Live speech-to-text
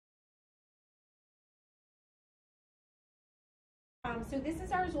So this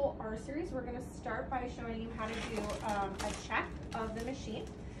is our Zoll R series. We're gonna start by showing you how to do a check of the machine.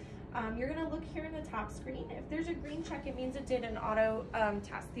 You're gonna look here in the top screen. If there's a green check, it means it did an auto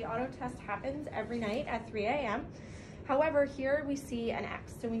test. The auto test happens every night at 3 a.m. However, here we see an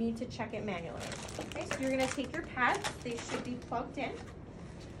X, so we need to check it manually. Okay, so you're gonna take your pads. They should be plugged in.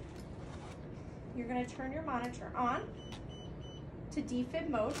 You're gonna turn your monitor on to defib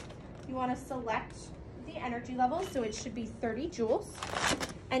mode. You wanna select the energy level, so it should be 30 joules.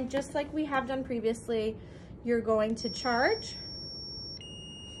 And just like we have done previously, you're going to charge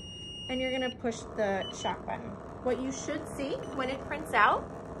and you're gonna push the shock button. What you should see when it prints out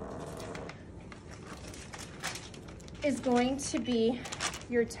is going to be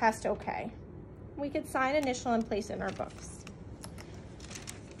your test okay. We could sign, initial, and place it in our books.